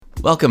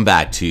Welcome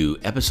back to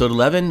episode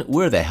 11.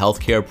 We're the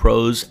Healthcare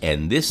Pros,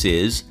 and this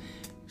is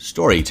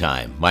Story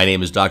Time. My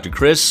name is Dr.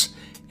 Chris,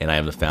 and I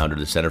am the founder of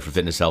the Center for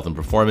Fitness, Health, and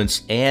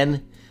Performance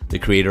and the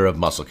creator of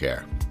Muscle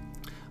Care.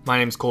 My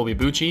name is Colby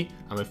Bucci.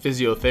 I'm a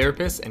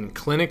physiotherapist and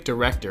clinic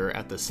director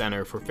at the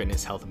Center for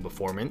Fitness, Health, and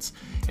Performance.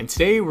 And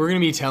today we're going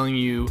to be telling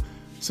you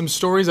some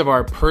stories of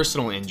our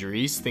personal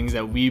injuries, things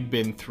that we've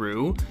been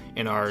through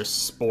in our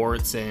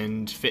sports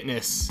and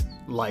fitness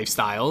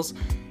lifestyles.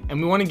 And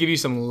we want to give you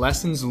some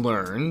lessons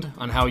learned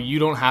on how you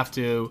don't have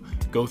to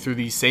go through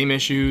these same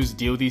issues,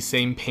 deal with these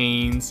same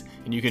pains,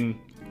 and you can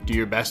do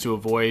your best to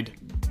avoid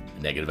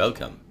a negative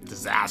outcome.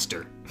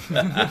 Disaster.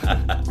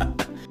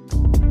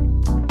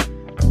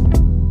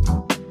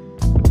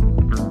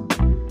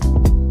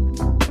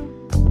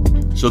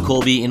 So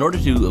Colby, in order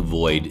to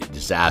avoid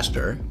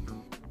disaster,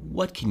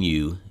 what can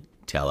you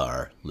tell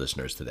our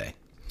listeners today?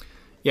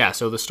 Yeah,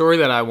 so the story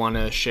that I want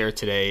to share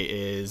today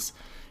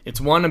it's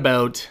one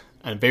about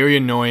a very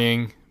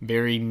annoying,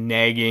 very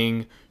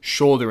nagging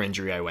shoulder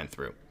injury I went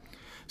through.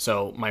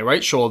 So my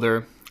right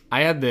shoulder,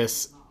 I had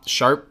this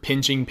sharp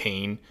pinching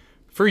pain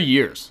for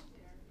years.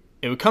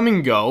 It would come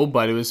and go,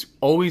 but it was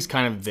always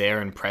kind of there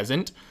and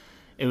present.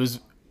 It was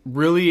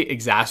really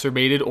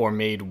exacerbated or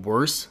made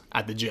worse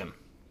at the gym.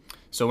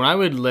 So when I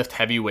would lift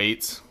heavy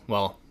weights,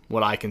 well,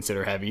 what I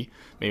consider heavy,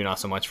 maybe not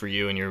so much for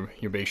you and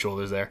your big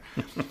shoulders there,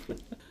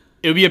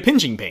 it would be a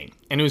pinching pain.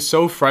 And it was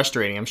so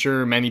frustrating. I'm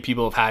sure many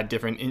people have had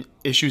different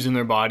issues in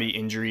their body,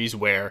 injuries,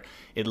 where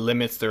it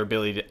limits their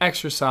ability to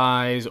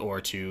exercise or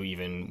to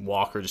even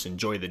walk or just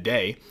enjoy the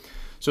day.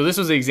 So this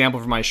was the example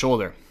for my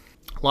shoulder.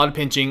 A lot of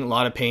pinching, a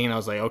lot of pain. I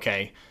was like,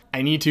 okay,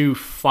 I need to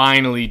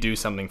finally do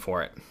something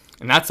for it.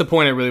 And that's the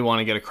point I really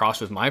want to get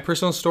across with my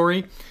personal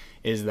story,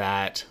 is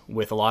that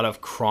with a lot of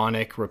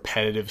chronic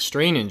repetitive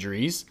strain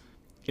injuries,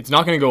 it's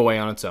not going to go away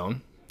on its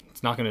own.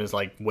 It's not going to just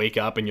like wake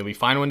up and you'll be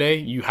fine one day.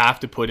 You have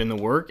to put in the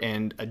work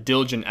and a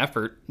diligent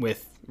effort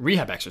with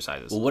rehab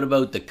exercises. Well, what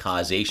about the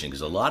causation?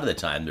 Because a lot of the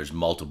time there's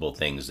multiple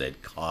things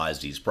that cause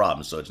these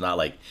problems. So it's not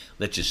like,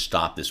 let's just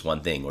stop this one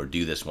thing or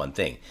do this one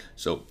thing.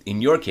 So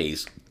in your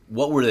case,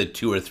 what were the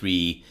 2 or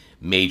 3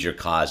 major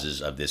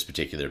causes of this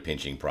particular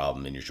pinching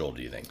problem in your shoulder,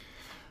 do you think?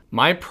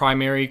 My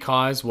primary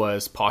cause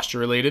was posture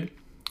related.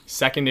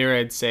 Secondary,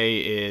 I'd say,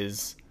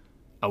 is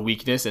a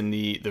weakness in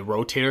the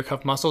rotator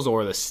cuff muscles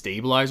or the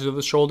stabilizer of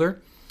the shoulder.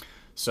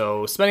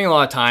 So spending a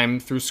lot of time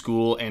through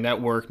school and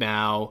at work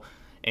now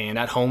and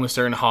at home with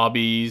certain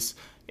hobbies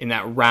in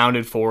that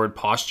rounded forward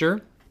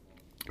posture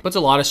puts a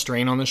lot of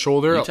strain on the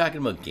shoulder. You're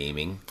talking about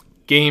gaming,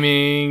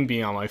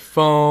 being on my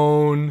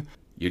phone.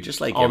 You're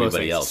just like all everybody those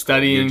things, else.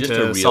 studying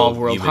to solve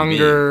world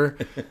hunger.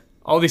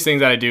 All these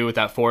things that I do with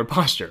that forward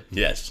posture.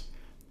 Yes.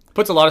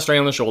 Puts a lot of strain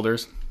on the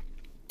shoulders,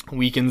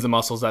 weakens the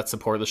muscles that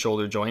support the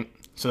shoulder joint.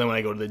 So then when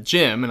I go to the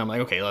gym and I'm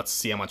like, okay, let's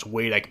see how much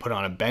weight I can put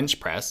on a bench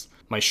press.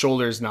 My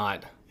shoulder's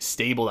not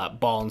stable,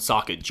 that ball and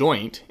socket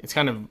joint. It's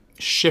kind of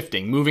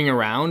shifting, moving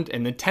around,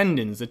 and the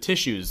tendons, the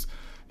tissues,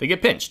 they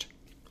get pinched.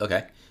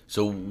 Okay.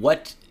 So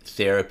what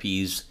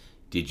therapies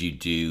did you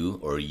do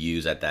or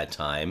use at that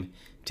time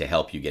to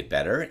help you get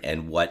better?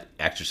 And what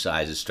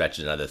exercises,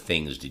 stretches, and other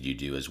things did you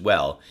do as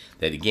well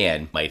that,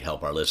 again, might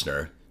help our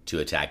listener to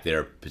attack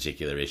their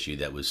particular issue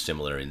that was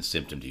similar in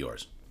symptom to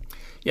yours?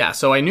 Yeah,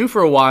 so I knew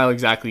for a while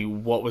exactly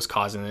what was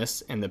causing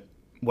this and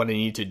what I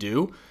needed to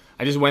do.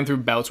 I just went through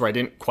bouts where I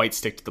didn't quite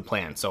stick to the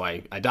plan. So I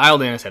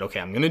dialed in, I said,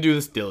 okay, I'm going to do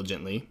this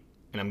diligently,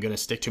 and I'm going to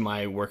stick to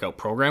my workout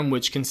program,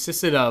 which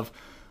consisted of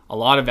a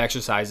lot of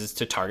exercises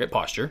to target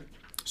posture.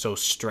 So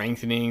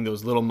strengthening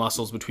those little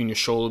muscles between your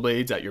shoulder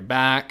blades at your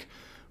back,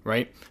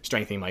 right?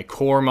 Strengthening my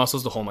core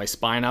muscles to hold my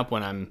spine up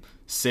when I'm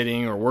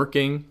sitting or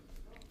working.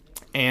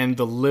 And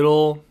the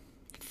little,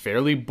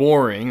 fairly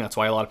boring, that's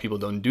why a lot of people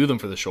don't do them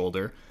for the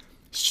shoulder,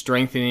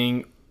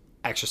 strengthening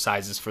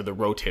exercises for the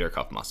rotator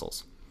cuff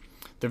muscles.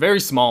 They're very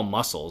small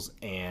muscles,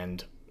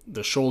 and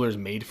the shoulder is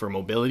made for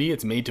mobility.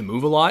 It's made to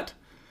move a lot,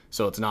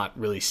 so it's not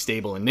really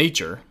stable in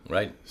nature.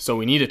 Right. So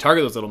we need to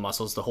target those little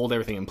muscles to hold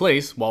everything in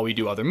place while we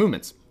do other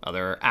movements,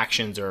 other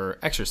actions or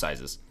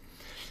exercises.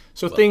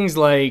 So things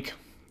like,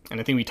 and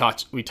I think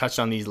we touched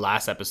on these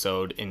last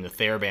episode in the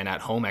TheraBand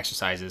at home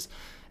exercises,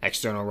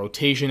 external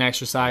rotation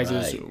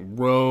exercises, right,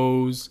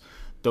 rows,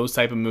 those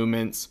type of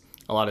movements,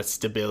 a lot of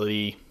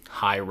stability,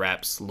 high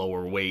reps,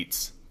 lower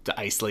weights to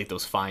isolate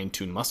those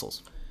fine-tuned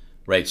muscles.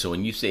 Right. So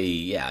when you say,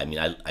 yeah, I mean,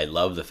 I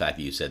love the fact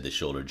that you said the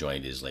shoulder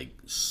joint is like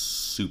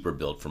super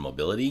built for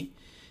mobility,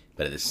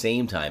 but at the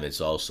same time,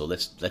 it's also,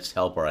 let's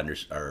help our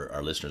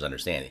listeners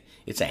understand it.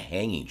 It's a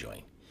hanging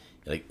joint.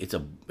 Like it's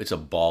a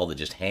ball that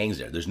just hangs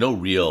there. There's no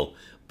real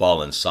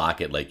ball and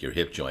socket like your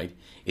hip joint.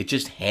 It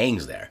just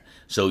hangs there.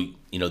 So,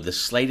 the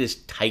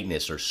slightest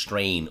tightness or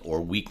strain or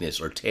weakness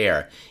or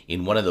tear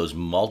in one of those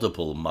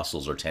multiple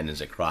muscles or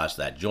tendons across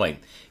that joint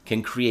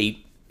can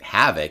create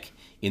havoc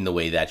in the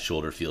way that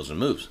shoulder feels and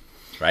moves,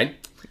 right?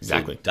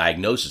 Exactly. So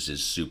diagnosis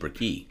is super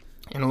key.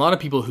 And a lot of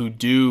people who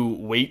do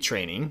weight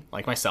training,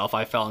 like myself,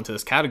 I fell into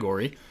this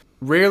category.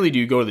 Rarely do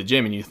you go to the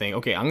gym and you think,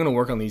 okay, I'm going to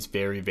work on these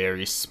very,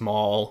 very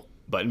small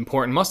but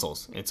important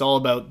muscles. It's all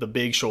about the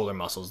big shoulder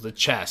muscles, the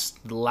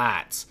chest, the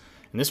lats.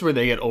 And this is where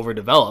they get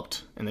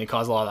overdeveloped and they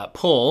cause a lot of that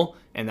pull,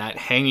 and that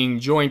hanging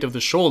joint of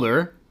the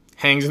shoulder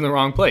hangs in the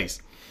wrong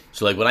place.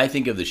 So like when I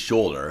think of the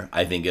shoulder,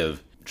 I think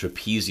of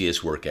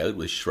trapezius workout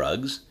with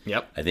shrugs.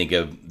 Yep. I think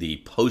of the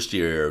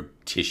posterior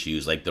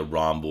tissues like the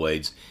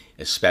rhomboids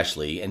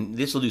especially, and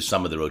this will do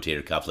some of the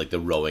rotator cuff like the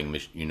rowing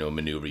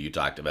maneuver you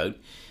talked about.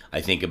 I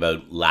think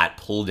about lat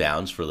pull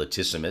downs for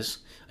latissimus.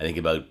 I think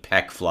about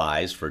pec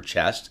flies for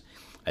chest.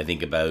 I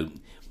think about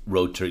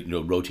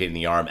rotating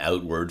the arm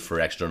outward for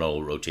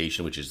external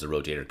rotation, which is the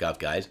rotator cuff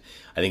guys.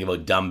 I think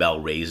about dumbbell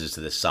raises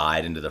to the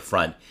side and to the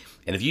front.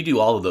 And if you do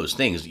all of those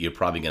things, you're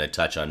probably going to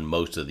touch on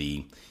most of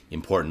the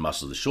important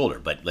muscles of the shoulder.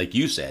 But like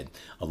you said,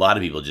 a lot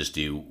of people just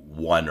do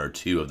one or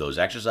two of those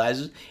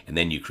exercises, and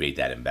then you create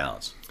that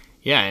imbalance.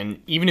 Yeah,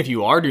 and even if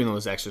you are doing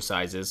those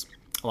exercises,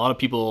 a lot of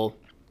people,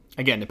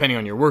 again, depending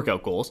on your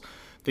workout goals,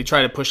 they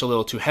try to push a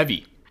little too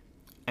heavy.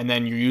 And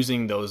then you're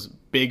using those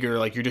bigger,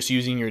 like you're just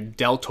using your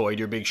deltoid,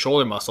 your big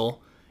shoulder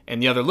muscle,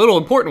 and the other little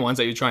important ones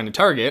that you're trying to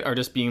target are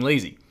just being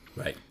lazy.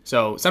 Right.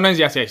 So sometimes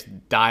you have to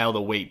dial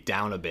the weight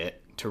down a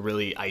bit to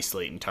really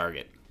isolate and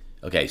target.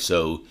 Okay,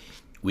 so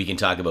we can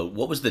talk about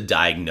what was the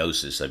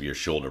diagnosis of your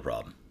shoulder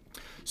problem?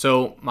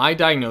 So my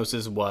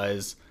diagnosis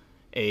was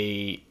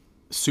a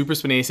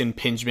supraspinatus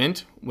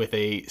impingement with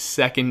a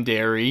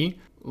secondary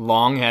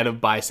long head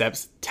of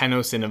biceps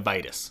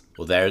tenosynovitis.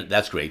 Well,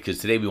 that's great, because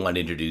today we want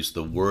to introduce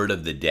the word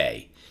of the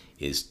day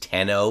is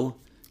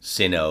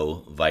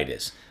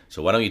tenosynovitis.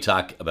 So why don't you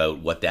talk about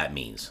what that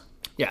means?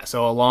 Yeah,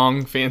 so a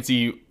long,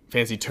 fancy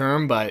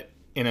term, but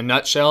in a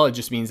nutshell, it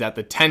just means that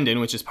the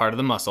tendon, which is part of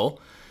the muscle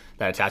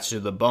that attaches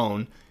to the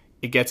bone,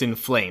 it gets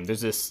inflamed.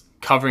 There's this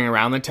covering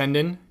around the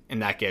tendon,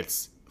 and that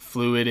gets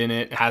fluid in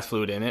it. It has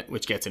fluid in it,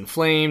 which gets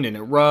inflamed, and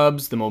it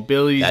rubs. The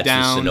mobility's that's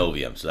down. That's the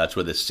synovium. So that's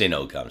where the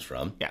syno comes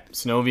from. Yeah,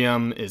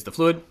 synovium is the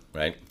fluid.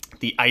 Right.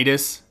 The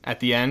itis at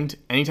the end.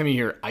 Anytime you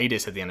hear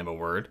itis at the end of a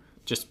word,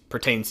 just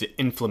pertains to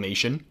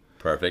inflammation.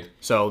 Perfect.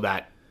 So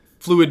that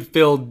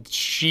fluid-filled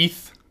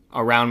sheath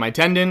around my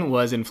tendon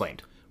was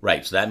inflamed.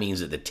 Right, so that means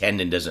that the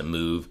tendon doesn't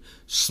move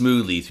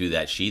smoothly through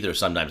that sheath, or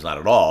sometimes not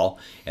at all,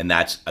 and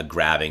that's a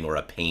grabbing or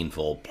a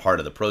painful part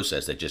of the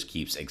process that just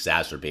keeps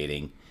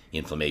exacerbating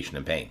inflammation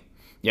and pain.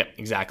 Yep,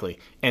 exactly.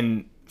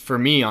 And for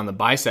me, on the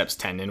biceps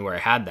tendon where I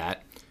had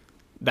that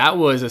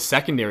was a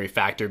secondary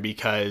factor,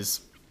 because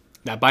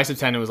that bicep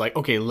tendon was like,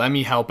 okay, let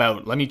me help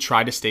out. Let me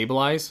try to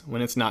stabilize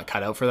when it's not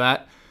cut out for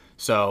that.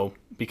 So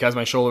because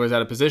my shoulder was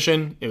out of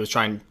position, it was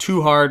trying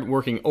too hard,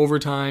 working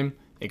overtime,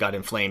 it got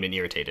inflamed and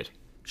irritated.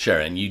 Sure,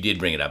 and you did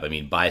bring it up. I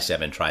mean, bicep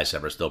and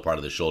tricep are still part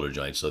of the shoulder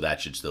joint, so that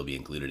should still be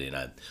included in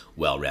a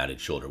well-rounded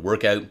shoulder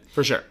workout.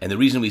 For sure. And the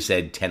reason we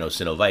said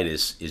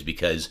tenosynovitis is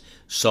because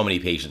so many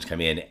patients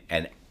come in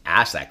and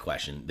ask that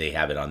question. They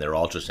have it on their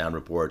ultrasound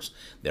reports,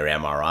 their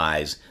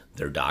MRIs,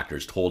 their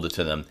doctors told it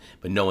to them,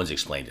 but no one's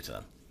explained it to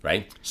them,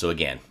 right? So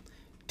again,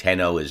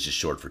 teno is just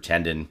short for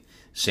tendon.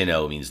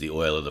 Syno means the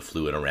oil or the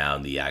fluid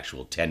around the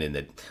actual tendon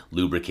that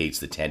lubricates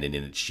the tendon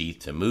in its sheath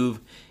to move.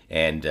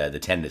 And the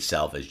tendon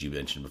itself, as you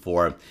mentioned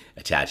before,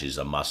 attaches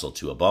a muscle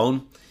to a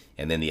bone.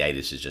 And then the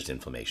itis is just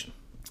inflammation.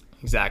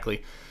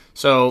 Exactly.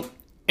 So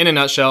in a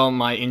nutshell,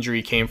 my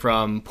injury came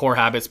from poor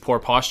habits, poor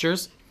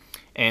postures.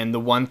 And the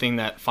one thing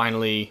that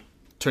finally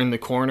turned the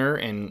corner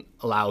and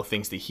allowed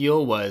things to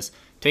heal was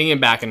taking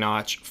it back a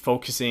notch,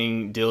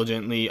 focusing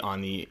diligently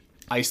on the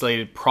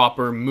isolated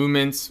proper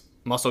movements,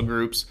 muscle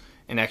groups,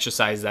 and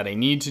exercises that I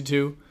needed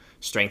to,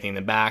 strengthening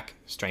the back,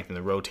 strengthen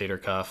the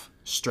rotator cuff,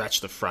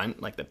 stretch the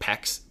front, like the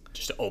pecs,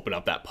 just to open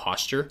up that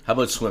posture. How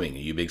about swimming? Are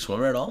you a big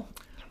swimmer at all?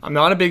 I'm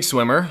not a big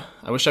swimmer.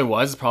 I wish I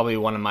was. It's probably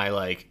one of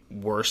my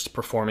worst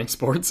performing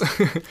sports,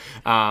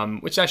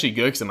 which is actually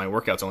good because my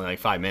workout's only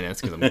 5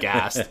 minutes because I'm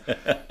gassed.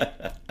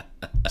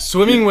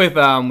 Swimming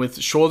with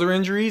shoulder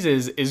injuries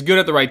is good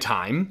at the right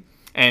time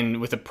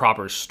and with a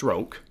proper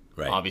stroke.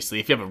 Right.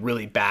 Obviously, if you have a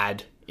really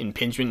bad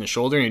impingement in the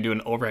shoulder and you do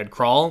an overhead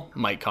crawl, it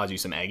might cause you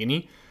some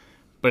agony.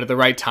 But at the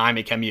right time,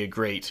 it can be a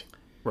great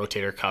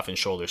rotator cuff and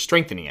shoulder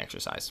strengthening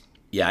exercise.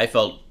 Yeah, I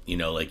felt,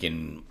 like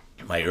in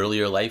my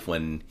earlier life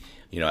when,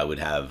 I would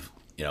have,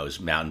 I was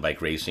mountain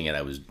bike racing and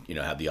I was,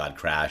 have the odd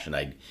crash and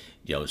I'd,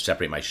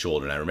 separate my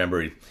shoulder. And I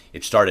remember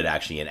it started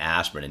actually in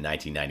Aspen in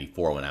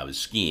 1994 when I was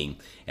skiing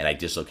and I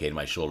dislocated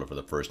my shoulder for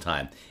the first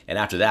time. And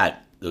after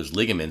that, those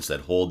ligaments that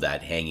hold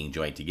that hanging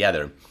joint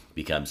together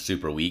become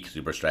super weak,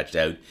 super stretched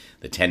out.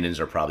 The tendons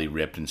are probably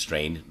ripped and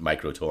strained,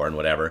 microtorn,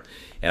 whatever.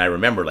 And I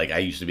remember, I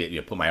used to be able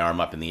to put my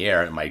arm up in the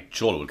air and my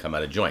shoulder would come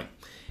out of joint.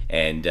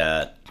 And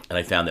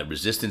I found that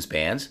resistance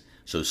bands,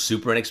 so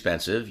super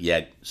inexpensive,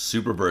 yet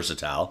super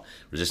versatile.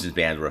 Resistance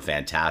bands were a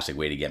fantastic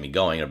way to get me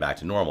going or back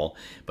to normal.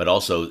 But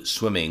also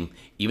swimming,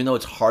 even though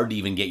it's hard to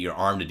even get your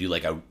arm to do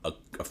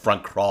a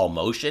front crawl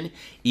motion,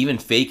 even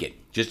fake it.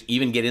 Just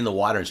even get in the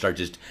water and start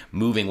just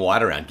moving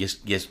water around,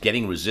 just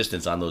getting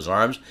resistance on those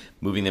arms,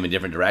 moving them in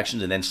different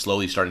directions, and then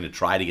slowly starting to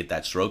try to get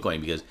that stroke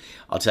going. Because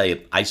I'll tell you,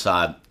 I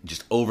saw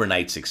just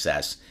overnight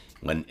success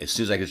when as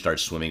soon as I could start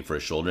swimming for a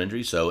shoulder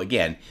injury. So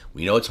again,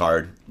 we know it's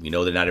hard. We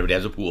know that not everybody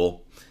has a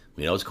pool.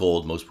 We know it's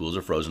cold. Most pools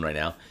are frozen right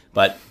now.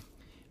 But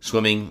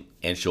swimming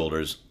and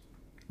shoulders,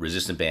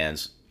 resistant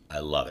bands, I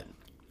love it.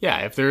 Yeah,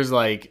 if there's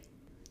like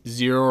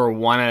 0 or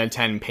 1 out of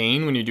 10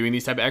 pain when you're doing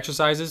these type of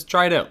exercises,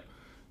 try it out.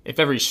 If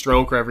every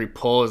stroke or every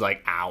pull is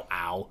like, ow,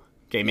 ow,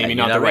 okay, maybe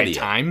not the right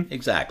time.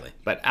 Exactly.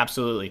 But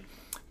absolutely.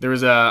 There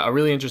was a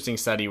really interesting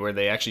study where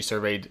they actually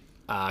surveyed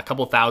a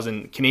couple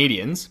thousand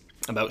Canadians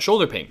about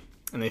shoulder pain.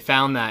 And they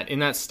found that in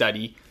that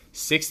study,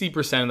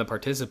 60% of the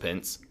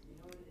participants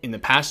in the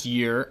past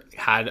year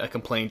had a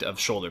complaint of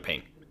shoulder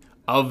pain.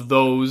 Of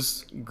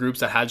those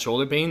groups that had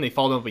shoulder pain, they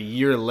followed up a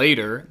year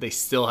later, they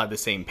still had the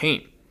same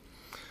pain.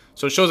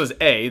 So it shows us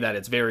A, that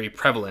it's very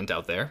prevalent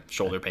out there,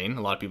 shoulder pain.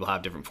 A lot of people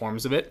have different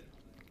forms of it.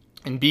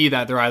 And B,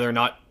 that they're either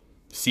not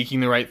seeking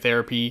the right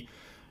therapy,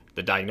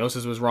 the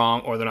diagnosis was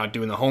wrong, or they're not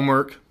doing the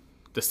homework.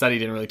 The study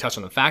didn't really touch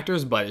on the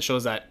factors, but it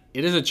shows that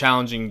it is a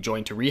challenging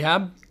joint to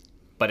rehab,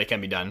 but it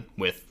can be done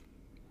with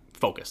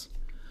focus.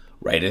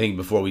 Right. I think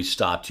before we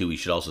stop, too, we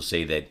should also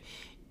say that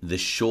the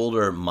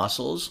shoulder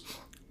muscles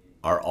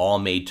are all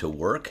made to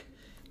work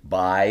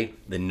by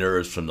the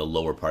nerves from the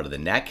lower part of the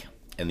neck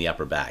and the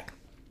upper back.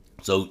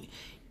 So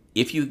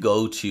if you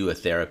go to a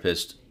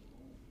therapist,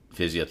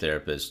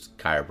 physiotherapist,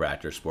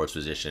 chiropractor, sports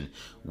physician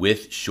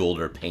with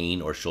shoulder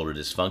pain or shoulder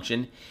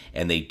dysfunction,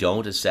 and they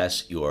don't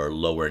assess your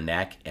lower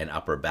neck and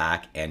upper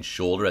back and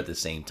shoulder at the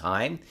same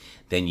time,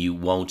 then you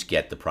won't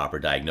get the proper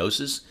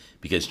diagnosis,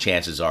 because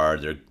chances are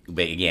they're,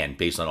 again,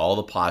 based on all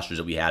the postures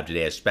that we have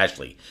today,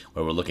 especially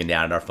where we're looking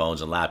down at our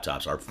phones and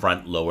laptops, our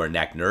front lower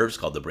neck nerves,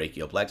 called the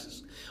brachial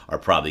plexus, are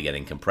probably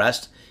getting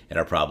compressed and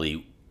are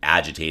probably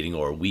agitating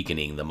or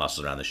weakening the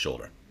muscles around the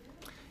shoulder.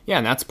 Yeah,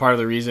 and that's part of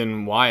the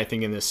reason why I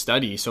think in this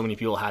study so many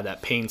people had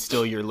that pain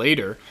still a year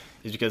later,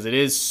 is because it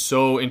is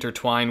so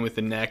intertwined with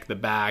the neck, the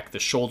back, the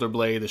shoulder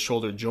blade, the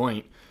shoulder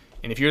joint.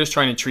 And if you're just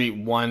trying to treat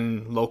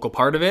one local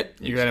part of it,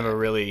 you're going to have a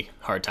really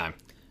hard time.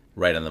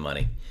 Right on the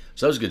money.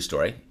 So that was a good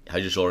story.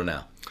 How's your shoulder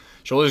now?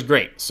 Shoulder's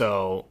great.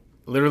 So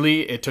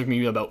literally it took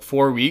me about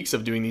 4 weeks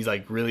of doing these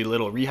like really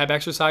little rehab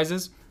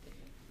exercises.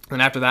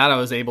 And after that, I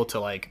was able to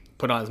like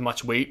put on as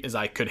much weight as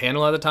I could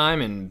handle at the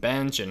time and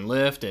bench and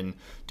lift and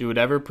do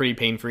whatever, pretty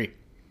pain-free.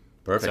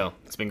 Perfect. So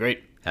it's been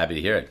great. Happy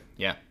to hear it.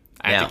 Yeah.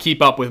 I have to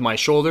keep up with my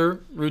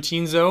shoulder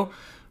routines though,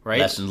 right?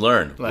 Lessons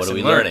learned. What are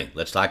we learning?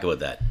 Let's talk about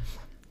that.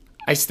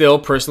 I still,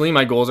 personally,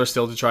 my goals are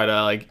still to try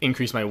to like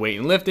increase my weight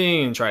in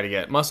lifting and try to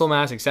get muscle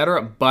mass,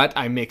 etc. But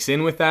I mix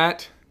in with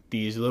that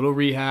these little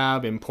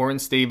rehab, important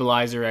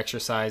stabilizer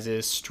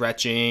exercises,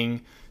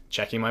 stretching,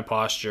 checking my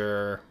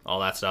posture, all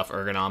that stuff,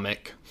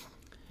 ergonomic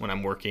when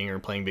I'm working or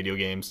playing video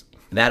games.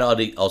 And that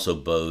also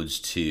bodes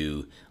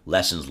to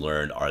lessons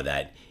learned are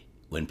that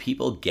when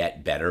people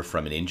get better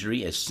from an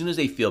injury, as soon as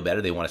they feel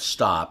better, they want to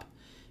stop.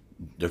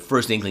 Their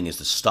first inkling is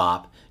to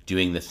stop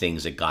doing the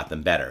things that got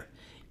them better,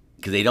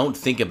 because they don't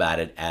think about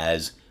it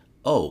as,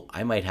 oh,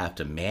 I might have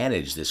to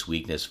manage this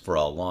weakness for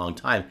a long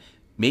time,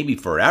 maybe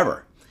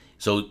forever.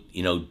 So,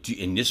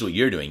 and this is what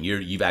you're doing.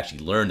 You've actually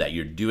learned that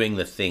you're doing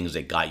the things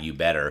that got you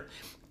better,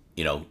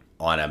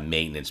 on a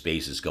maintenance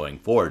basis going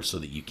forward, so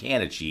that you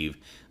can achieve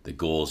the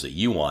goals that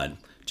you want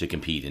to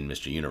compete in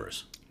Mr.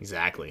 Universe.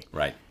 Exactly.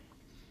 Right.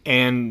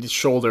 And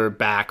shoulder,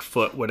 back,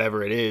 foot,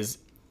 whatever it is,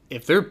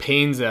 if there are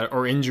pains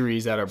or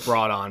injuries that are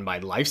brought on by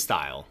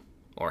lifestyle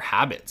or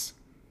habits,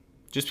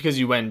 just because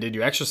you went and did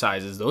your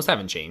exercises, those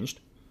haven't changed,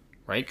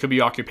 right? Could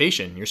be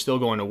occupation. You're still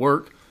going to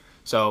work.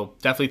 So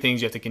definitely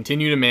things you have to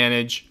continue to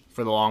manage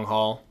for the long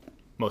haul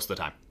most of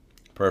the time.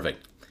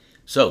 Perfect.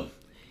 So,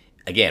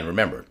 again,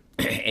 remember,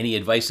 any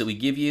advice that we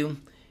give you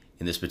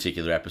in this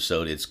particular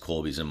episode, it's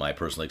Colby's and my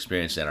personal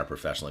experience and our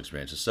professional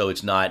experiences. So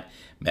it's not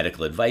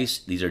medical advice.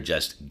 These are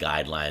just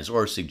guidelines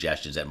or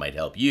suggestions that might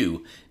help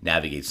you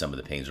navigate some of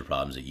the pains or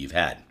problems that you've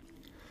had.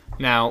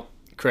 Now,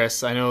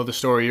 Chris, I know the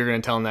story you're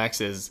going to tell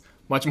next is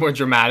much more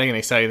dramatic and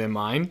exciting than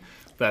mine.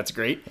 That's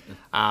great.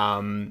 So what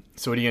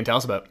are you going to tell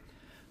us about?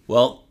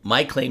 Well,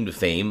 my claim to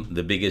fame,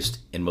 the biggest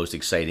and most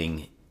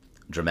exciting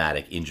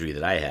dramatic injury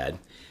that I had,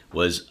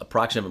 was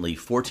approximately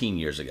 14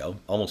 years ago,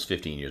 almost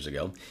 15 years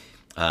ago.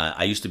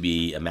 I used to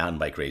be a mountain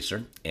bike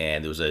racer,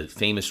 and there was a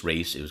famous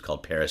race. It was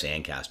called Paris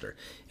Ancaster,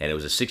 and it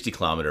was a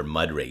 60-kilometer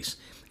mud race.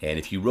 And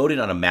if you rode it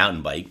on a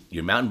mountain bike,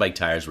 your mountain bike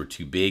tires were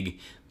too big,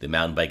 the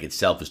mountain bike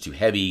itself was too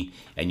heavy,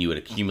 and you would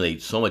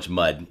accumulate so much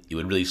mud, it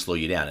would really slow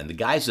you down. And the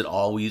guys that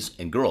always,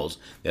 and girls,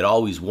 that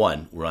always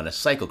won were on a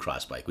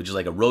cyclocross bike, which is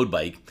like a road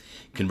bike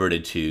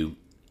converted to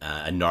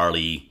a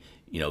gnarly,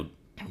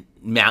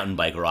 mountain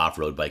bike or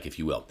off-road bike, if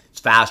you will. It's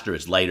faster,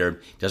 it's lighter,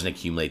 doesn't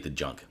accumulate the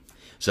junk.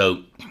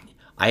 So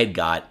I had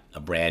got a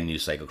brand new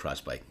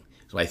cyclocross bike.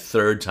 It's my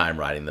third time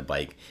riding the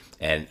bike,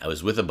 and I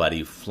was with a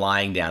buddy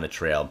flying down a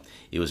trail.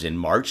 It was in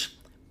March,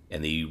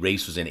 and the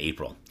race was in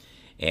April.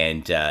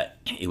 And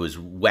it was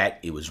wet,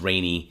 it was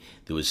rainy,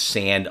 there was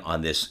sand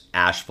on this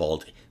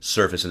asphalt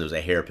surface, and there was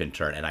a hairpin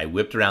turn. And I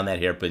whipped around that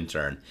hairpin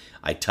turn.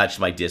 I touched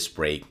my disc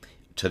brake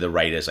to the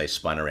right as I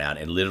spun around,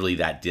 and literally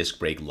that disc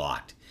brake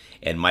locked.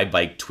 and my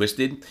bike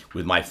twisted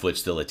with my foot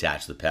still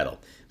attached to the pedal.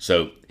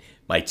 So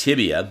my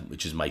tibia,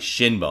 which is my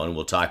shin bone, and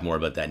we'll talk more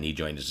about that knee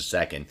joint in just a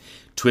second,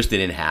 twisted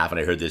in half, and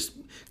I heard this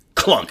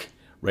clunk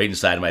right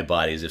inside of my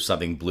body as if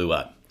something blew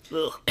up.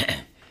 I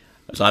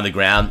was on the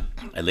ground.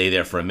 I lay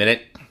there for a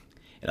minute,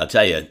 and I'll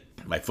tell you,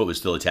 my foot was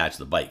still attached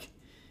to the bike.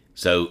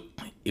 So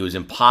it was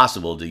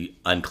impossible to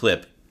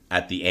unclip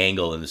at the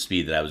angle and the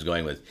speed that I was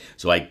going with.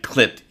 So I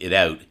clipped it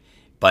out,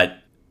 but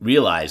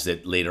realized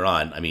that later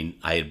on,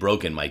 I had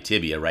broken my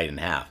tibia right in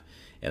half,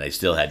 and I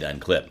still had to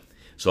unclip.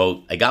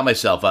 So I got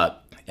myself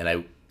up, and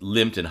I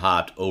limped and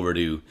hopped over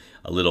to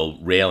a little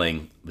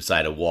railing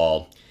beside a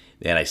wall.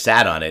 Then I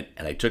sat on it,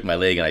 and I took my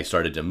leg, and I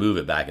started to move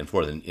it back and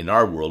forth. And in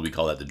our world, we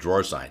call that the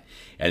drawer sign.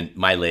 And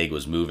my leg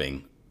was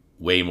moving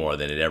way more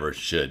than it ever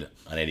should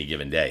on any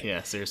given day.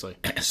 Yeah, seriously.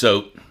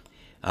 So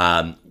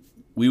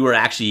we were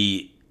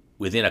actually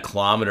within a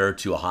kilometer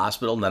to a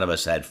hospital. None of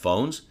us had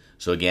phones.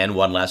 So again,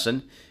 one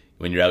lesson,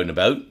 when you're out and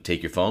about,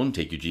 take your phone,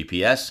 take your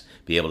GPS,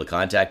 be able to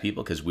contact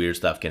people, because weird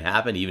stuff can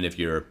happen. Even if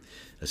you're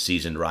a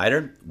seasoned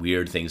rider,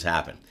 weird things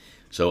happen.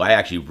 So I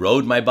actually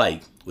rode my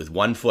bike with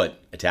one foot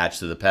attached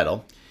to the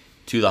pedal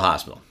to the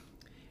hospital.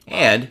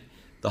 And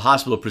the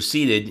hospital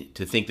proceeded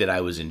to think that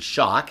I was in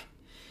shock,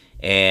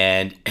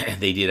 and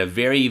they did a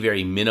very,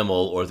 very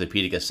minimal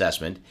orthopedic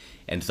assessment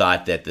and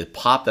thought that the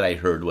pop that I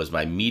heard was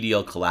my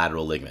medial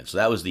collateral ligament. So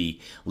that was the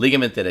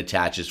ligament that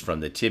attaches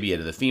from the tibia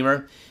to the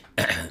femur.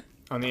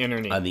 On the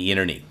inner knee. On the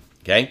inner knee,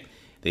 okay?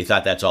 They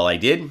thought that's all I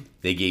did.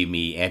 They gave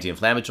me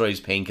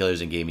anti-inflammatories,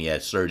 painkillers, and gave me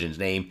a surgeon's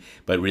name,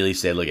 but really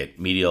said, look,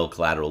 medial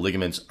collateral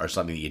ligaments are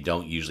something that you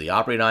don't usually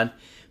operate on,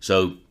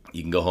 so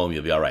you can go home,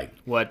 you'll be all right.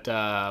 What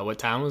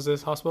town was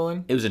this hospital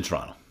in? It was in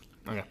Toronto.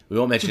 Okay. We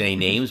won't mention any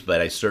names, but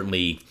I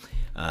certainly...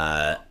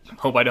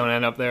 hope I don't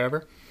end up there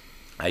ever.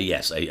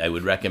 Yes, I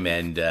would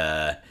recommend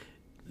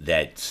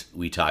that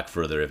we talk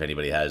further if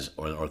anybody has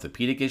an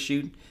orthopedic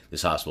issue.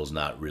 This hospital is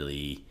not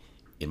really,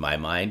 in my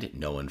mind,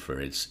 known for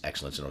its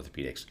excellence in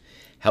orthopedics.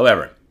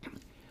 However,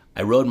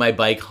 I rode my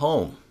bike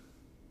home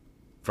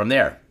from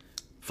there,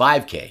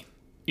 5K.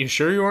 You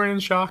sure you weren't in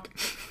shock?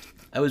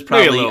 I was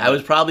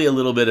probably a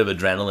little bit of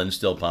adrenaline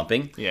still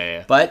pumping.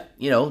 Yeah. But,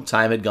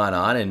 time had gone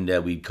on,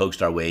 and we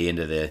coaxed our way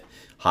into the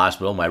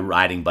hospital. My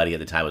riding buddy at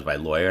the time was my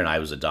lawyer, and I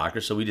was a doctor,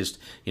 so we just,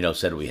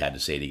 said what we had to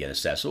say to get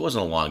assessed. So it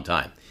wasn't a long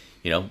time.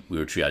 We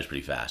were triaged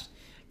pretty fast.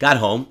 Got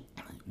home,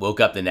 woke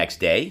up the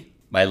next day.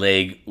 My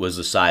leg was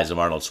the size of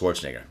Arnold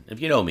Schwarzenegger. If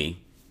you know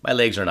me, my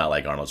legs are not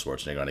like Arnold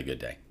Schwarzenegger on a good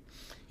day,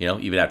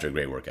 even after a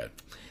great workout.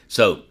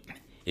 So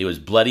it was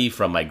bloody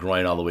from my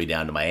groin all the way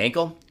down to my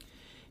ankle.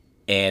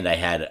 And I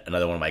had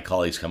another one of my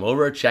colleagues come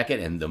over, check it,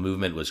 and the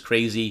movement was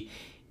crazy.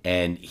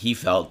 And he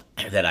felt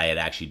that I had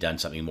actually done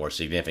something more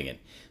significant.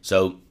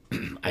 So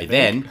I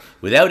then,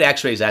 without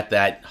x-rays at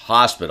that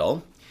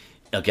hospital,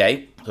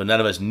 okay, so none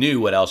of us knew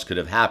what else could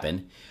have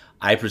happened,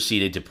 I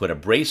proceeded to put a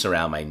brace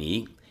around my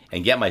knee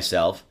and get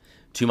myself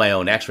to my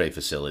own x-ray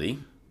facility.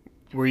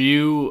 Were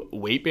you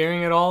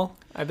weight-bearing at all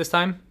at this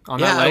time on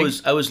that leg?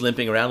 I was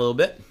limping around a little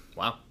bit.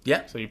 Wow.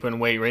 Yeah. So you're putting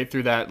weight right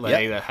through that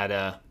leg that had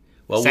a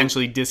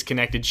essentially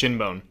disconnected shin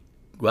bone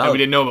that we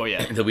didn't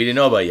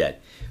know about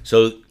yet.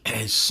 So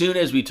as soon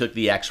as we took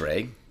the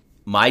x-ray,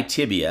 my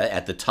tibia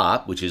at the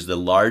top, which is the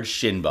large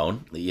shin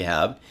bone that you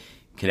have,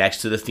 connects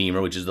to the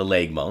femur, which is the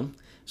leg bone.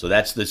 So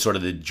that's the sort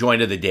of the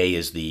joint of the day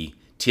is the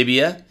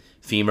tibia,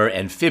 femur,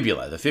 and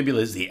fibula. The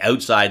fibula is the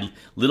outside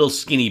little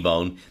skinny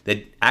bone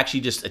that actually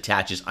just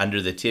attaches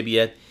under the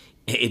tibia.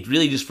 It's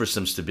really just for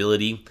some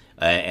stability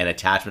and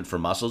attachment for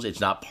muscles.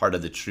 It's not part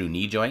of the true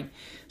knee joint.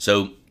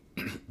 So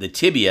the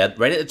tibia,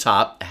 right at the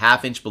top, a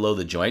half inch below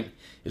the joint,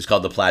 is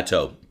called the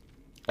plateau.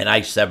 And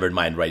I severed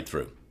mine right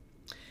through.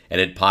 And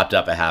it popped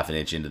up a half an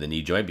inch into the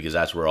knee joint because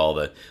that's where all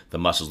the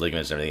muscles,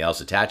 ligaments, and everything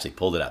else attached. They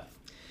pulled it up.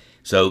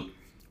 So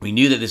we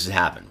knew that this had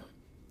happened.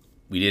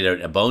 We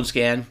did a bone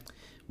scan.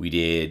 We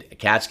did a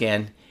CAT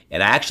scan.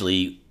 And I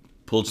actually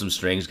pulled some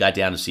strings, got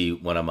down to see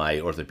one of my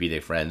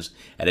orthopedic friends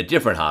at a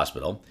different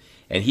hospital.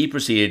 And he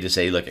proceeded to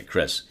say, look at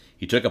Chris.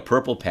 He took a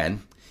purple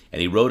pen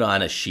and he wrote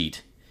on a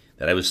sheet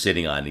that I was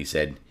sitting on. And he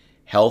said,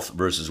 health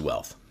versus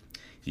wealth.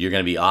 You're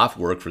going to be off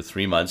work for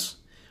 3 months.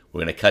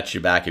 We're going to cut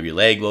your back of your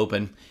leg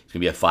open. It's going to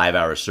be a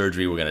 5-hour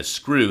surgery. We're going to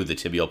screw the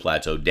tibial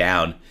plateau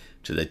down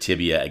to the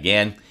tibia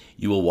again.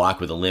 You will walk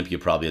with a limp. You'll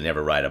probably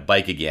never ride a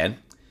bike again,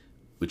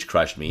 which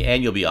crushed me.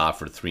 And you'll be off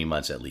for 3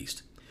 months at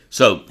least.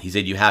 So he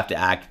said you have to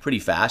act pretty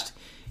fast.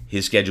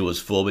 His schedule was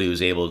full, but he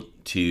was able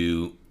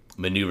to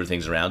maneuver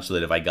things around so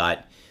that if I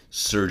got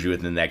surgery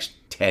within the next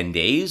 10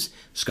 days,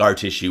 scar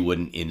tissue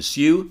wouldn't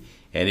ensue,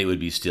 and it would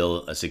be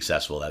still a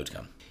successful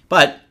outcome.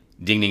 But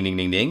ding, ding, ding,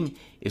 ding, ding.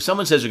 If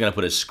someone says they're going to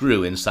put a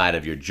screw inside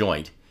of your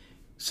joint,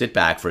 sit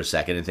back for a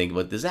second and think,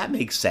 well, does that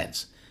make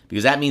sense?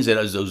 Because that means that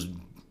as those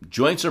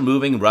joints are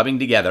moving, rubbing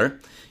together,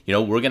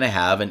 we're going to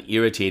have an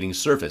irritating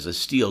surface, a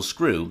steel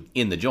screw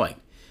in the joint.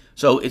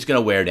 So it's going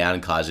to wear down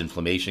and cause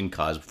inflammation,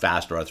 cause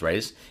faster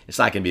arthritis. It's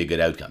not going to be a good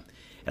outcome.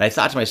 And I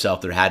thought to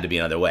myself, there had to be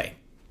another way.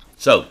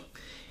 So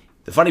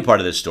the funny part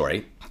of this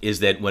story is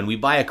that when we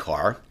buy a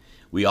car,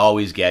 we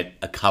always get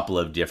a couple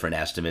of different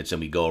estimates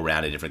and we go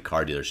around to different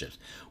car dealerships.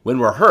 When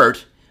we're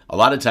hurt, a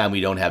lot of time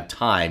we don't have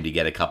time to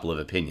get a couple of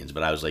opinions.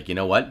 But I was like, you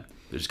know what?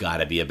 There's got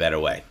to be a better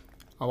way.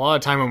 A lot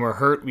of time when we're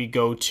hurt, we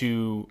go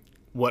to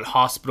what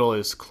hospital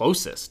is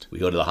closest. We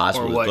go to the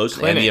hospital Or what closest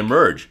and clinic. the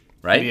Emerge,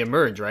 right? The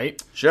Emerge,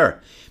 right? Sure.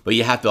 But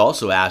you have to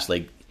also ask,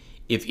 like,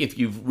 if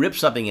you've ripped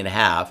something in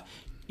half,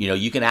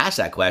 you can ask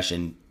that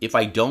question, if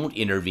I don't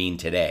intervene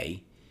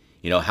today,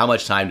 how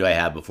much time do I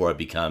have before it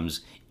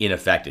becomes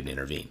ineffective to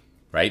intervene,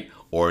 right?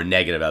 Or a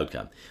negative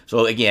outcome.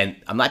 So again,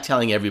 I'm not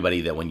telling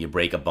everybody that when you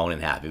break a bone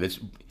in half, if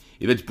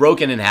it's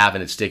broken in half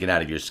and it's sticking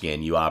out of your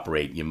skin, you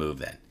operate, you move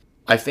then.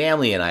 My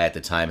family and I at the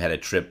time had a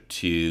trip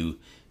to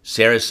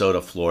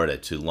Sarasota, Florida,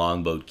 to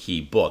Longboat Key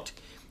booked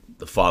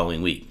the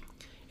following week.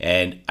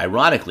 And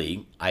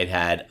ironically, I'd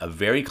had a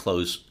very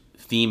close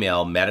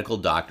female medical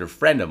doctor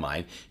friend of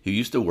mine who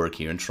used to work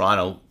here in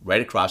Toronto,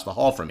 right across the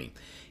hall from me.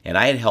 And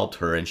I had helped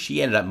her, and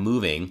she ended up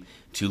moving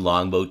to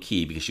Longboat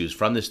Key because she was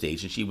from the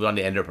States, and she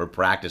wanted to end up her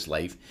practice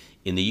life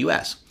in the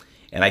U.S.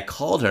 And I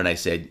called her and I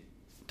said,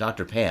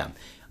 Dr. Pam,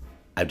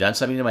 I've done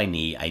something to my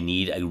knee. I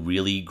need a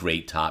really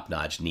great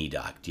top-notch knee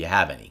doc. Do you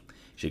have any?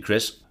 She said,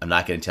 Chris, I'm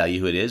not going to tell you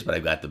who it is, but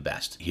I've got the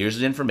best. Here's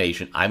the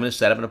information. I'm going to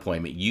set up an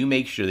appointment. You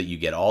make sure that you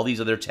get all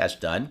these other tests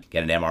done,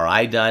 get an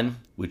MRI done,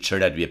 which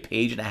turned out to be a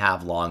page and a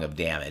half long of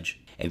damage,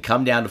 and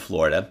come down to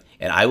Florida,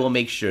 and I will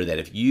make sure that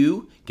if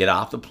you get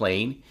off the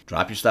plane,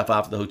 drop your stuff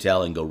off at the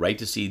hotel, and go right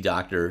to see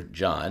Dr.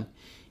 John,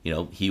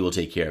 he will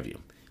take care of you.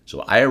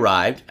 So I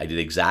arrived. I did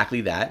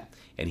exactly that,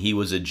 and he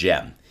was a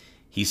gem.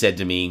 He said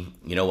to me,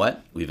 you know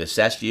what? We've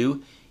assessed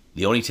you.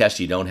 The only test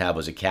you don't have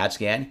was a CAT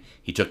scan.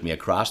 He took me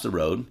across the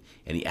road,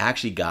 and he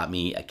actually got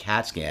me a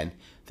CAT scan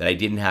that I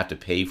didn't have to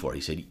pay for.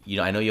 He said,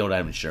 I know you don't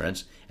have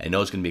insurance. I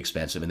know it's going to be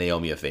expensive, and they owe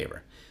me a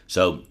favor.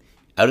 So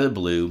out of the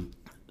blue,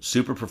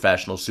 super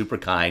professional, super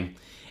kind,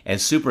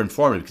 and super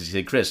informative, because he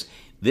said, Chris,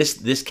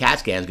 this CAT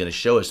scan is going to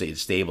show us that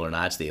it's stable or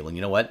not stable. And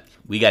you know what?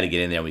 We got to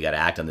get in there. We got to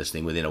act on this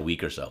thing within a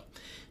week or so.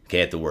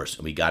 Okay, at the worst.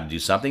 And we got to do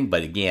something.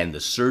 But again,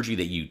 the surgery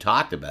that you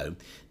talked about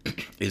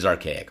is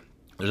archaic.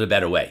 There's a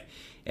better way.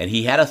 And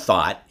he had a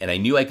thought, and I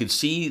knew I could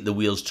see the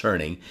wheels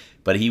turning,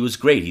 but he was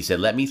great. He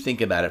said, let me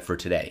think about it for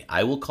today.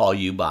 I will call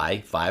you by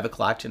 5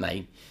 o'clock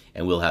tonight,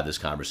 and we'll have this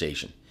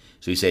conversation.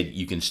 So he said,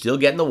 you can still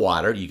get in the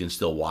water. You can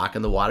still walk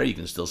in the water. You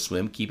can still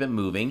swim. Keep it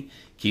moving.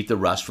 Keep the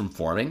rust from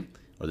forming,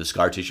 or the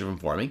scar tissue from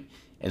forming,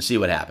 and see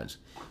what happens.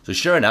 So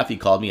sure enough, he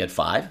called me at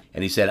 5,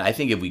 and he said, I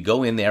think if we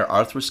go in there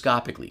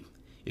arthroscopically.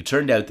 It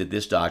turned out that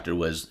this doctor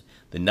was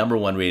the number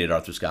 1 rated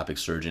arthroscopic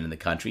surgeon in the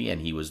country,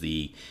 and he was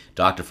the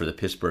doctor for the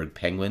Pittsburgh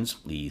Penguins,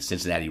 the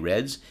Cincinnati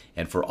Reds,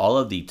 and for all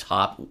of the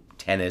top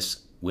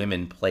tennis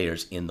women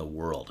players in the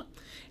world.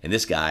 And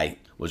this guy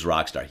was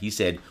rock star. He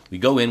said, we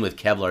go in with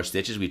Kevlar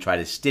stitches, we try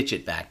to stitch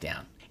it back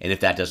down. And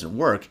if that doesn't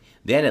work,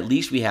 then at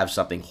least we have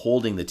something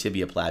holding the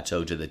tibia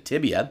plateau to the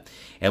tibia,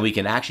 and we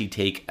can actually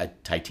take a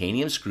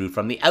titanium screw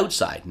from the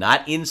outside,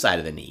 not inside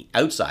of the knee,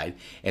 outside,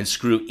 and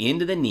screw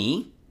into the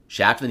knee,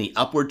 shaft of the knee,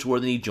 upward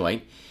toward the knee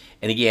joint,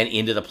 and again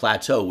into the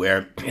plateau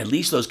where at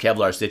least those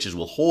Kevlar stitches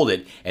will hold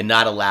it and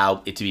not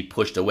allow it to be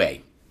pushed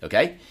away,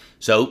 okay?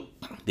 So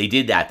they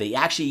did that. They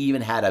actually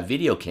even had a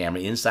video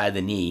camera inside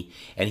the knee,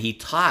 and he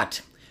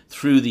talked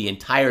through the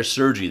entire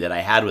surgery that I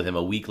had with him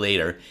a week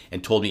later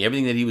and told me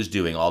everything that he was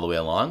doing all the way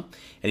along.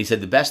 And he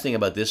said, the best thing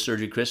about this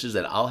surgery, Chris, is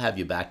that I'll have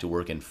you back to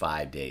work in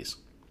 5 days.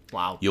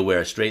 Wow. You'll wear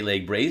a straight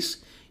leg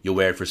brace. You'll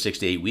wear it for 6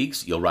 to 8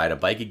 weeks. You'll ride a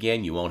bike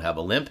again. You won't have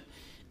a limp.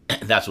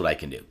 That's what I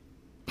can do.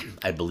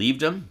 I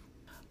believed him.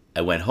 I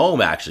went home,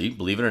 actually,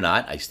 believe it or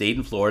not. I stayed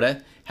in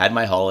Florida, had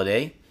my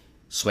holiday,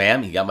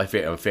 swam. He got my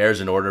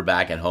affairs in order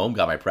back at home,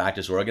 got my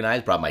practice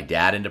organized, brought my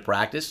dad into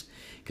practice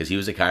because he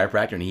was a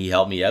chiropractor and he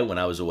helped me out when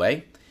I was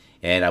away.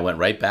 And I went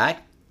right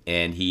back,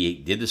 and he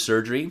did the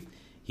surgery.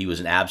 He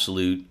was an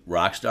absolute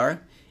rock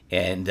star.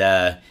 And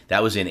that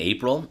was in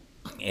April.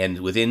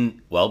 And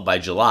by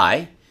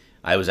July,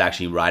 I was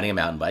actually riding a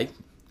mountain bike.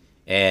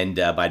 And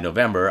by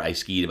November, I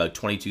skied about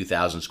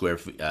 22,000 square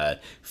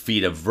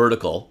feet of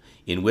vertical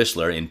in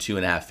Whistler in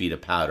 2.5 feet of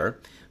powder.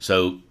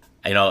 So,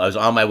 I was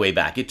on my way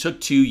back. It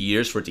took 2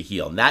 years for it to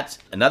heal. And that's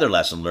another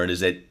lesson learned, is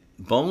that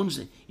bones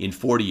in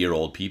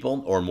 40-year-old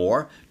people or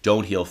more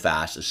don't heal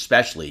fast,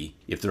 especially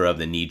if they're of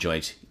the knee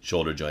joints,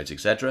 shoulder joints,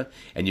 etc.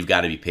 And you've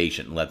got to be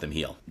patient and let them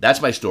heal.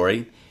 That's my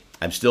story.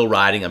 I'm still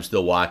riding. I'm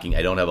still walking.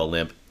 I don't have a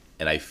limp.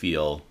 And I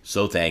feel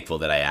so thankful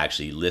that I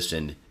actually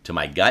listened to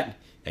my gut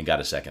and got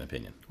a second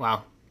opinion.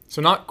 Wow.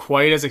 So not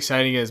quite as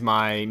exciting as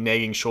my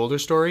nagging shoulder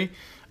story,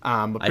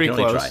 but pretty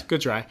close. Try.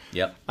 Good try.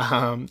 Yep.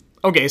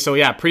 Okay, so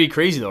yeah, pretty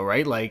crazy though,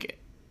 right? Like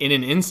in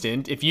an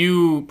instant, if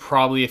you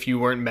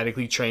weren't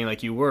medically trained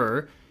like you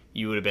were,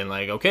 you would have been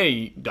like,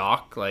 okay,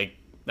 doc, like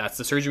that's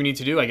the surgery we need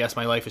to do. I guess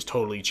my life is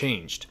totally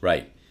changed.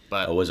 Right.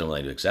 But I wasn't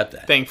willing to accept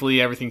that.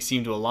 Thankfully, everything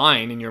seemed to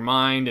align in your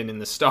mind and in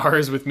the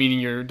stars with meeting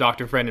your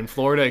doctor friend in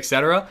Florida,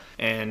 etc.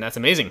 And that's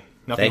amazing.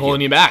 Nothing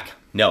holding you back.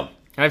 No.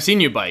 And I've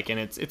seen you bike, and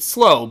it's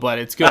slow, but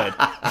it's good.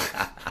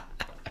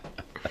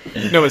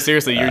 No, but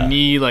seriously, your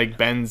knee like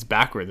bends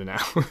backwards now.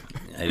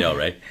 I know,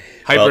 right?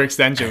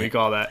 Hyperextension, we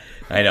call that.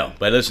 I know.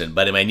 But listen,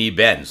 but my knee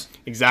bends.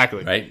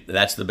 Exactly. Right?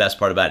 That's the best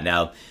part about it.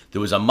 Now,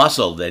 there was a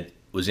muscle that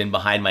was in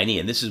behind my knee,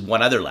 and this is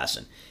one other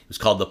lesson. It was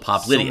called the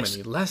popliteus. So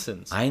many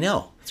lessons. I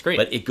know. It's great.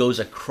 But it goes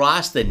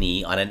across the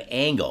knee on an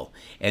angle.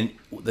 And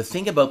the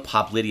thing about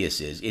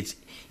popliteus is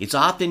it's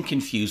often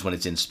confused when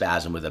it's in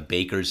spasm with a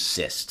Baker's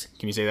cyst.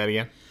 Can you say that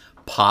again?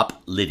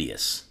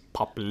 Popliteus.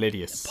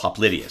 Popliteus.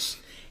 Popliteus.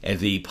 And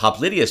the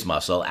popliteus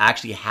muscle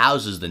actually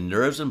houses the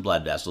nerves and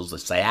blood vessels, the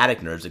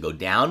sciatic nerves that go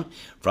down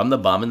from the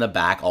bum and the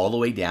back all the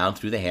way down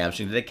through the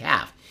hamstring to the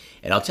calf.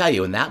 And I'll tell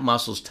you, when that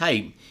muscle's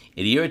tight,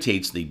 it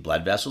irritates the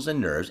blood vessels and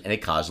nerves, and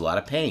it causes a lot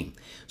of pain.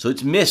 So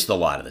it's missed a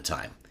lot of the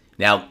time.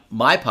 Now,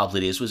 my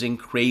popliteus was in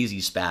crazy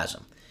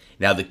spasm.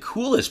 Now, the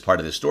coolest part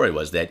of the story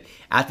was that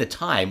at the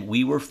time,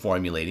 we were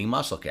formulating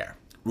Muscle Care,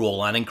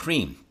 Roll-On and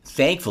Cream.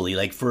 Thankfully,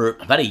 like for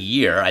about a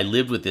year, I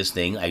lived with this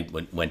thing. I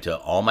went to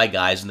all my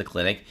guys in the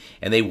clinic,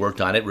 and they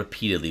worked on it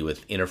repeatedly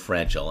with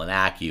interferential and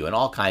acu and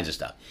all kinds of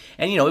stuff.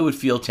 And, it would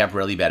feel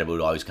temporarily better, but it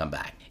would always come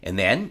back. And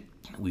then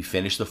we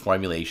finished the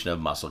formulation of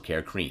Muscle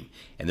Care Cream.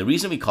 And the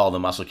reason we call the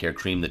Muscle Care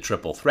Cream the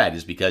triple threat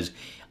is because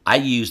I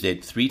used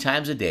it 3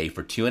 times a day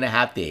for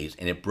 2.5 days,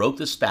 and it broke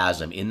the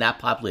spasm in that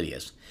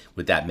popliteus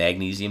with that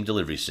magnesium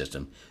delivery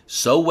system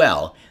so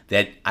well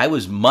that I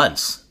was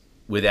months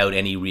without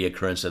any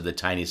reoccurrence of the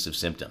tiniest of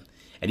symptom.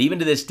 And even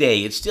to this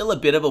day, it's still a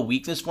bit of a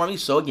weakness for me.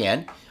 So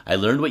again, I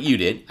learned what you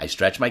did. I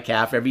stretch my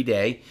calf every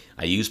day.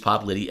 I use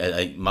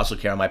Muscle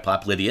Care on my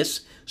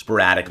popliteus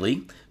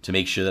sporadically to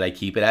make sure that I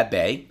keep it at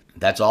bay.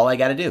 That's all I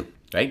got to do,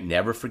 right?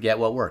 Never forget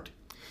what worked.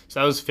 So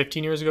that was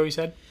 15 years ago, you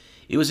said?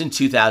 It was in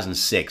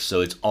 2006,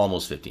 so it's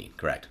almost 15,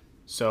 correct.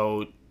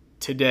 So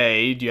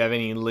today, do you have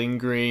any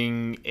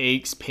lingering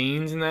aches,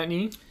 pains in that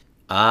knee?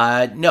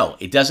 No,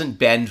 it doesn't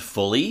bend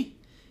fully,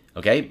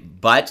 okay?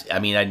 But, I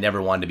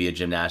never wanted to be a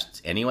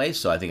gymnast anyway,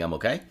 so I think I'm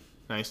okay.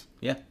 Nice.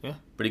 Yeah,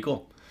 pretty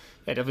cool.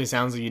 Yeah, it definitely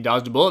sounds like you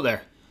dodged a bullet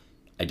there.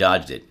 I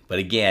dodged it. But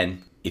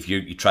again, if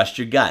you trust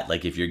your gut,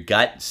 like if your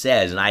gut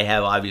says, and I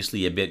have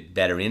obviously a bit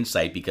better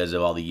insight because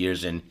of all the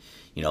years in,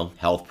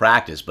 health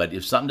practice, but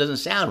if something doesn't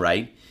sound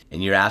right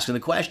and you're asking the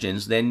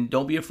questions, then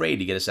don't be afraid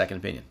to get a second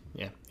opinion.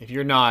 Yeah. If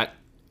you're not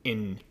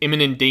in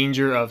imminent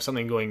danger of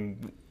something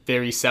going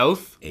very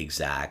south.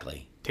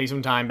 Exactly. Take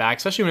some time back,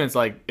 especially when it's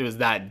like it was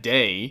that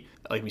day.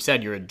 Like we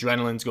said, your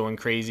adrenaline's going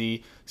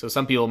crazy. So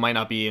some people might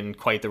not be in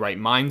quite the right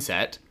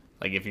mindset.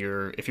 Like if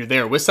you're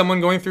there with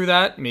someone going through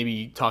that,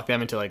 maybe talk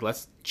them into like,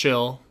 let's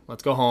chill,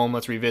 let's go home,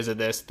 let's revisit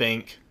this,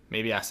 think,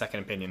 maybe ask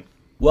second opinion.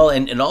 Well,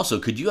 and also,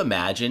 could you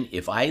imagine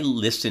if I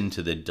listened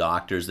to the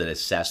doctors that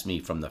assessed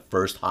me from the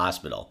first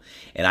hospital,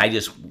 and I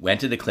just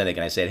went to the clinic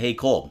and I said, hey,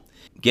 Cole,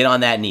 get on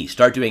that knee,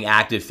 start doing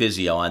active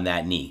physio on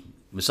that knee,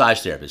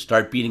 massage therapist,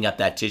 start beating up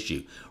that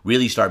tissue,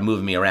 really start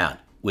moving me around.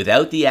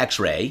 Without the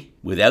x-ray,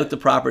 without the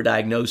proper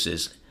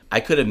diagnosis,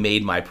 I could have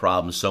made my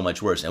problems so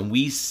much worse. And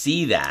we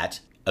see that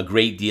a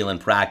great deal in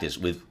practice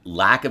with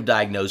lack of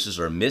diagnosis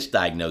or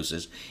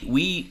misdiagnosis.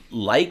 We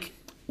like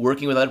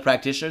working with other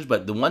practitioners,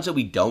 but the ones that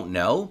we don't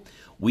know,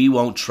 we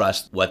won't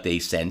trust what they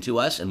send to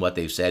us and what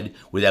they've said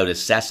without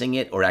assessing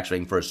it or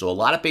x-raying first. So a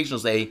lot of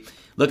patients say,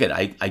 look,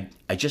 I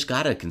just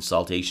got a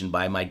consultation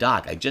by my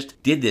doc. I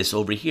just did this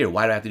over here.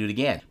 Why do I have to do it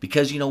again?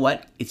 Because you know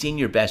what? It's in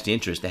your best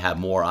interest to have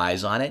more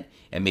eyes on it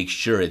and make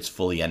sure it's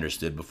fully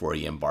understood before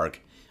you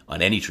embark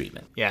on any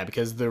treatment. Yeah,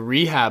 because the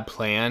rehab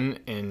plan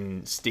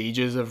and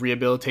stages of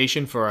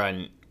rehabilitation for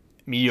a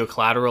medial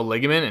collateral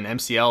ligament and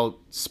MCL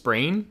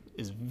sprain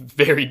is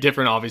very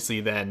different, obviously,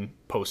 than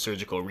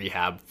post-surgical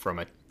rehab from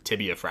a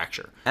tibia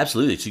fracture.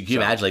 Absolutely. So you can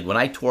imagine, like when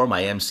I tore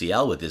my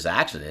MCL with this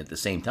accident at the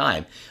same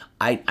time,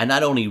 I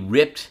not only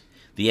ripped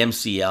the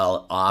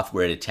MCL off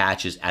where it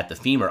attaches at the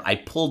femur, I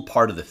pulled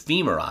part of the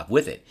femur off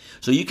with it.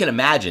 So you can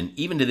imagine,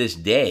 even to this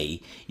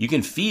day, you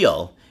can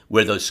feel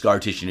where those scar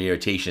tissue and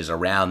irritation is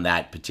around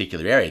that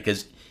particular area,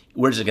 because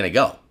where's it going to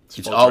go?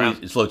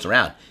 It floats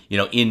around.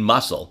 In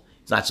muscle,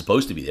 it's not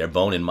supposed to be there.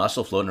 Bone and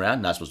muscle floating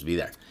around, not supposed to be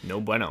there. No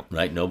bueno.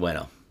 Right? No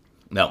bueno.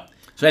 No.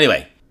 So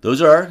anyway,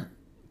 those are our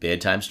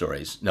bedtime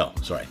stories. No,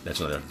 sorry,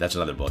 that's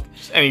another book.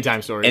 Just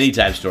anytime stories.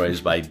 Anytime stories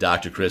by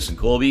Dr. Chris and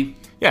Colby.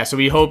 Yeah, so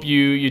we hope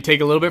you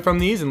take a little bit from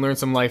these and learn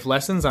some life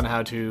lessons on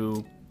how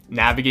to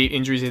navigate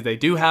injuries if they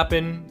do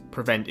happen,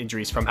 prevent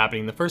injuries from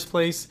happening in the first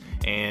place,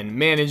 and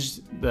manage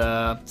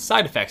the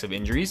side effects of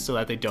injuries so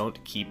that they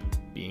don't keep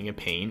being a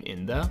pain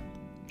in the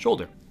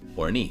shoulder.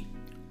 Or knee.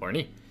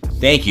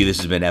 Thank you. This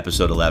has been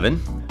episode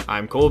 11.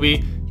 I'm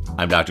Colby.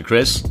 I'm Dr.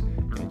 Chris.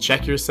 And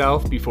check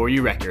yourself before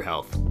you wreck your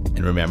health.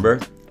 And remember,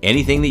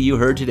 anything that you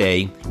heard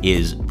today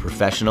is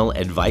professional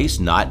advice,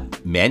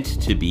 not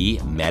meant to be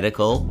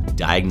medical,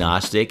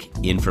 diagnostic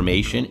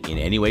information in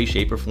any way,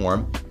 shape, or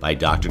form by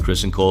Dr.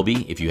 Chris and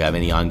Colby. If you have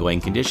any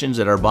ongoing conditions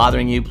that are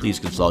bothering you, please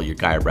consult your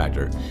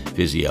chiropractor,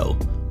 physio,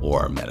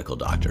 or medical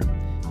doctor.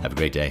 Have a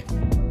great day.